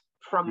texts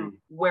from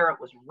where it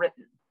was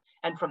written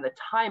and from the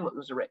time it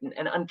was written,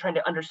 and trying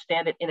to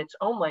understand it in its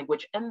own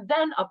language, and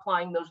then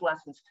applying those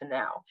lessons to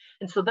now.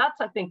 And so that's,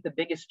 I think, the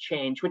biggest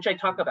change, which I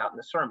talk about in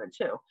the sermon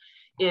too,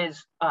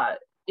 is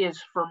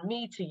for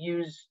me to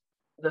use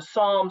the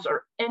Psalms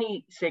or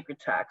any sacred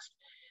text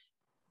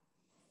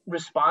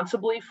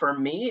responsibly for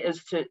me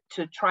is to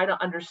try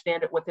to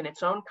understand it within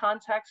its own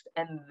context,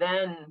 and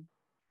then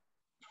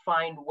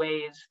find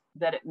ways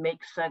that it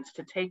makes sense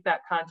to take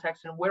that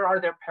context and where are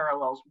there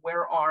parallels,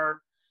 where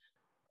are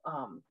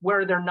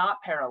there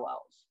not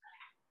parallels,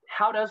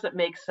 how does it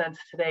make sense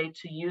today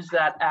to use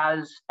that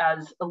as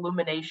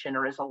illumination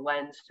or as a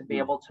lens to be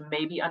able to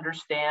maybe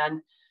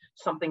understand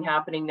something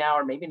happening now,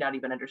 or maybe not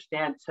even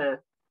understand, to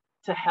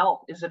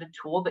help. Is it a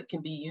tool that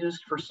can be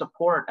used for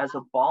support, as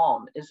a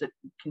balm?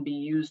 Can be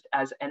used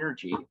as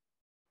energy?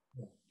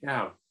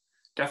 Yeah,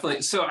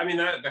 definitely. So, I mean,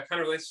 that kind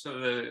of relates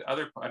to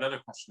another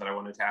question that I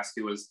wanted to ask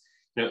you was,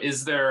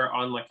 is there,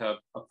 on like a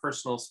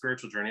personal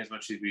spiritual journey, as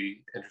much as you'd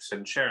be interested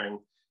in sharing,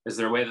 is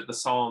there a way that the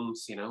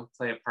Psalms,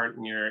 play a part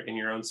in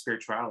your own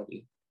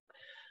spirituality?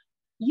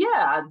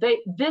 Yeah,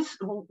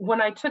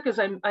 when I took, as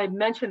I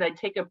mentioned, I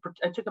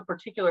took a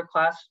particular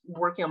class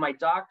working on my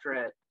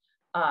doctorate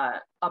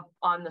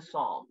on the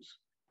Psalms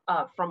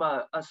from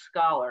a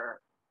scholar,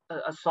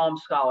 a Psalm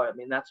scholar. I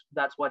mean,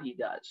 that's what he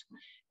does,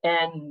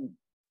 and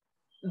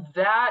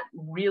that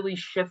really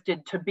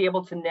shifted to be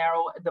able to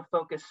narrow the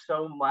focus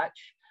so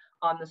much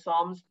on the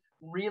Psalms.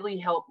 Really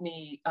helped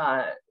me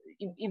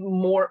even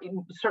more,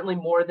 certainly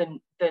more than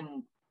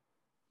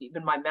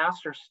even my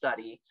master's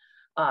study.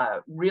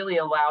 Really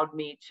allowed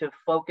me to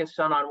focus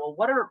on well,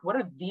 what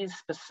are these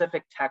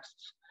specific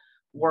texts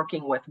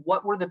working with?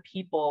 What were the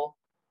people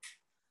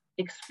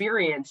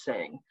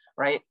experiencing,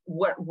 right?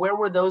 Where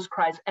were those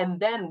cries? And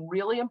then,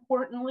 really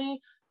importantly,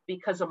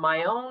 because of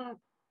my own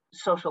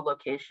social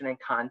location and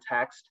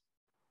context,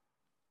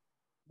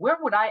 where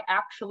would I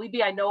actually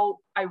be? I know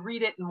I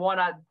read it and want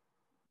to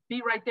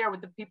be right there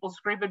with the people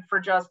screaming for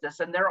justice,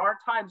 and there are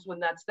times when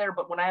that's there,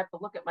 but when I have to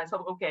look at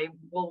myself, okay,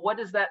 well, what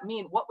does that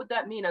mean? What would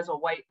that mean as a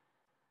white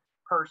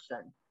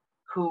person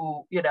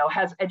who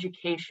has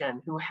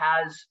education, who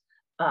has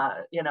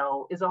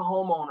is a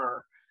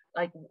homeowner?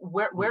 Like,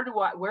 where do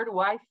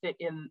I fit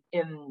in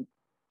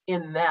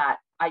that?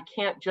 I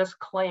can't just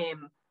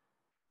claim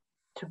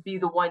to be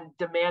the one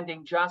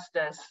demanding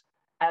justice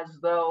as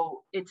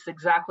though it's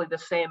exactly the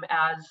same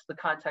as the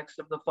context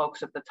of the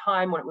folks at the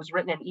time when it was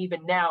written, and even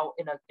now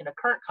in a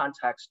current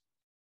context.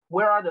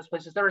 Where are those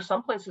places? There are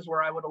some places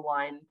where I would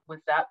align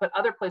with that, but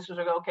other places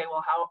I go, okay,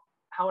 well,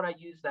 how would I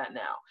use that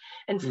now?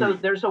 And so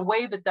there's a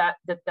way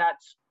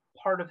that's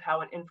part of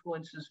how it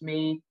influences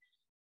me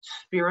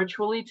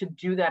spiritually to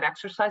do that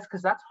exercise,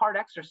 because that's hard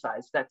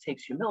exercise. That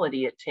takes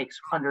humility. It takes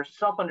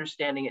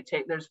self-understanding.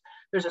 There's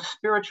a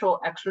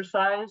spiritual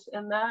exercise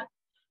in that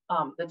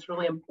that's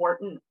really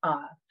important.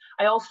 I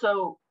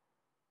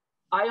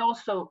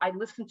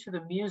listen to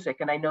the music,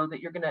 and I know that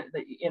you're gonna,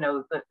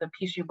 the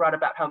piece you brought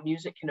about how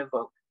music can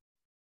evoke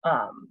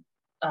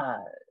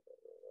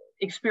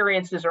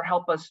experiences or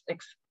help us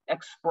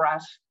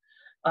express.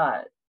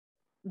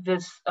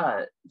 This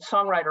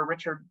songwriter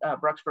Richard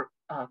Bruxburg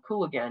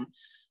Cooligan,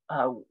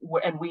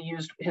 and we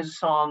used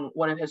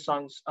one of his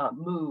songs,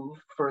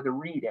 "Move," for the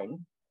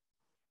reading.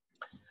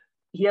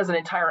 He has an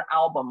entire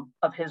album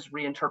of his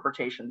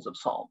reinterpretations of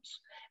Psalms,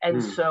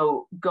 and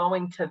so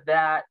going to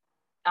that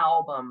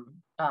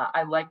album,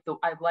 I like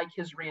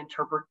his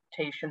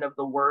reinterpretation of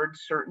the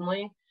words,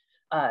 certainly.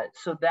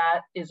 So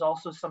that is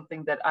also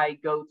something that I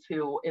go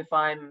to if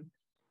I'm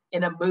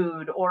in a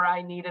mood, or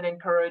I need an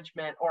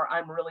encouragement, or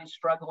I'm really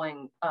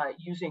struggling.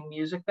 Using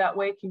music that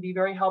way can be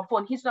very helpful.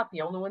 And he's not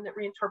the only one that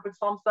reinterprets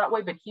Psalms that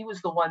way, but he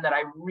was the one that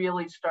I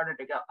really started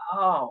to go,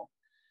 oh,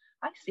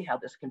 I see how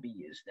this can be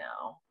used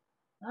now.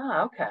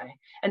 Ah, okay.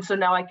 And so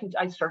now I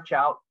search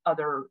out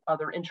other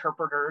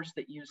interpreters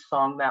that use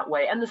song that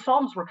way. And the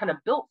Psalms were kind of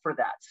built for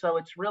that. So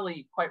it's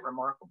really quite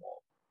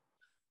remarkable.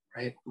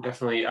 Right,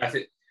 definitely. I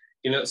think,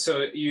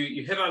 so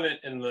you hit on it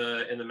in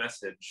the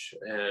message,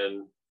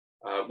 and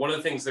one of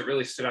the things that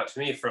really stood out to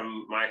me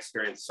from my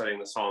experience studying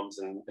the Psalms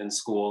in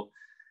school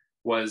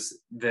was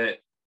that,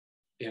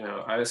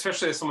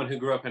 especially as someone who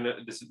grew up in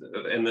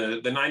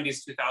the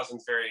 90s,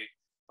 2000s, very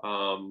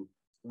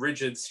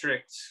rigid,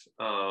 strict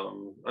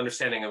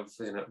understanding of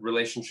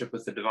relationship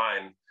with the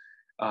divine,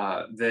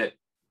 that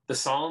the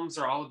Psalms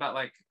are all about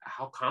like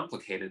how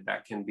complicated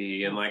that can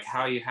be, and like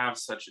how you have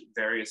such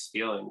various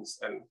feelings.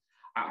 And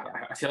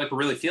I feel like we're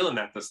really feeling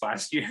that this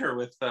last year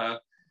with the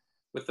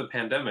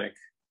pandemic.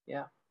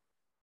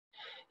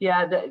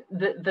 Yeah,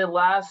 the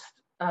last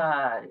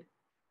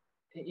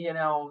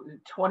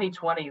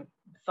 2020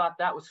 thought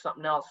that was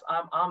something else.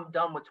 I'm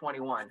done with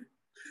 21.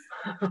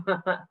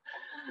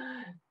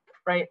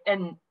 Right.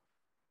 And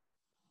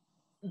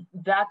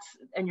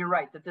you're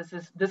right that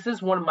this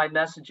is one of my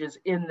messages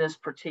in this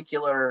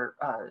particular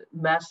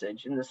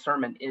message in this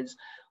sermon is,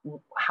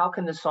 how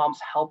can the Psalms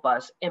help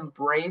us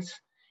embrace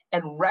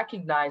and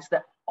recognize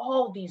that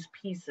all these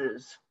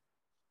pieces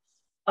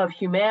of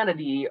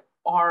humanity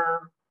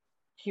are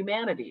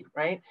humanity,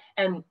 right?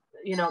 And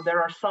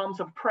there are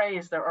Psalms of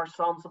praise, there are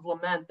Psalms of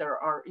lament, there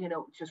are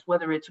just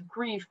whether it's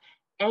grief,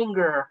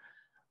 anger,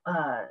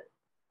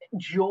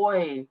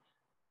 joy,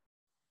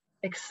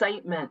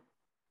 excitement,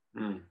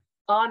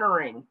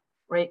 honoring,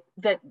 right?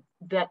 That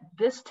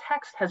this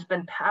text has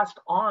been passed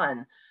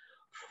on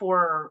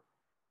for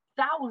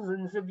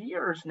thousands of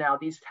years now.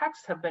 These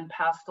texts have been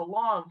passed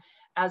along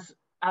as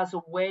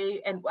a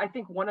way, and I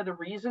think one of the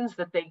reasons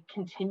that they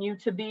continue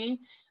to be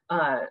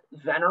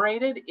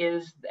venerated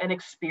is and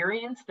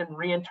experienced and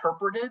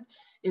reinterpreted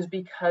is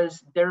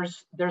because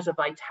there's a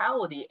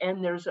vitality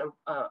and there's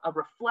a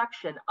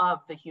reflection of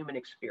the human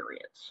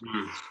experience.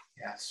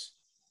 Yes.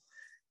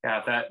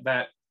 Yeah,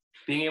 that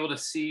being able to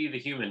see the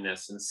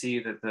humanness and see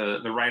that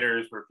the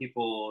writers were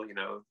people, you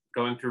know,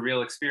 going through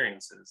real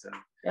experiences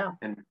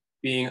and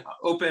being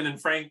open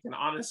and frank and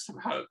honest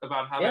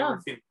about how they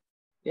were feeling.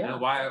 You know,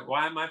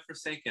 why am I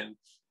forsaken?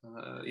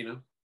 You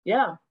know.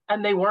 Yeah,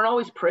 and they weren't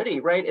always pretty,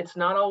 right? It's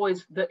not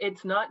always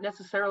it's not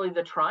necessarily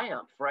the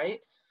triumph,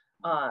 right?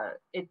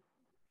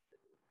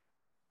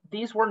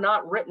 These were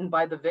not written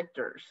by the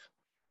victors.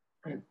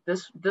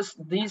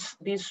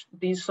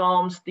 These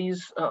psalms,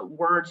 these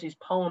words, these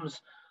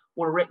poems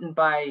were written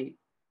by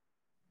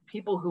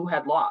people who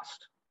had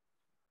lost.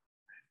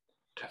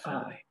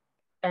 Definitely.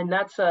 And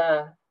that's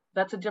a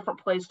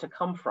different place to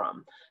come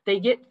from.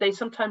 They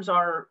sometimes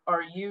are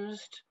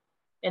used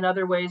in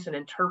other ways and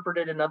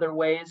interpreted in other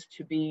ways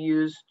to be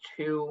used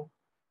to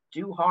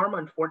do harm.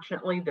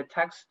 Unfortunately,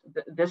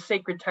 this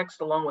sacred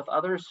text, along with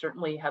others,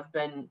 certainly have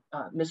been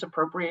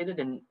misappropriated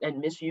and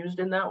misused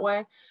in that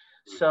way.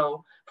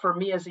 So for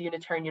me as a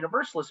Unitarian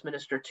Universalist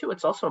minister too,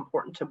 it's also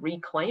important to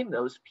reclaim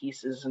those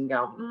pieces and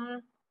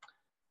go,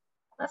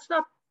 that's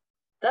not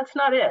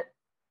it.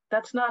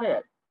 That's not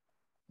it.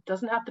 It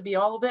doesn't have to be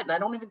all of it. And I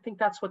don't even think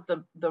that's what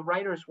the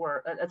writers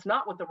were. It's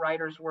not what the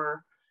writers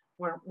were,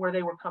 where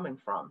they were coming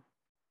from.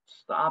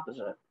 It's the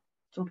opposite.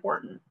 It's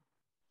important.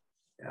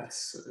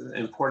 Yes,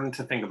 important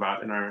to think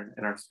about in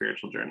our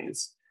spiritual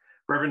journeys.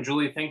 Reverend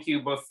Julie, thank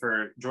you both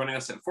for joining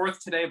us at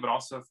Fourth today, but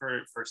also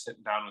for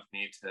sitting down with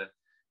me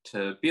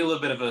to be a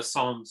little bit of a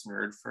Psalms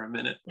nerd for a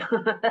minute.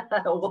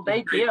 Well,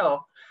 thank you.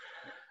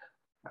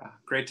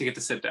 Great to get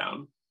to sit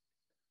down.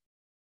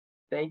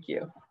 Thank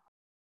you.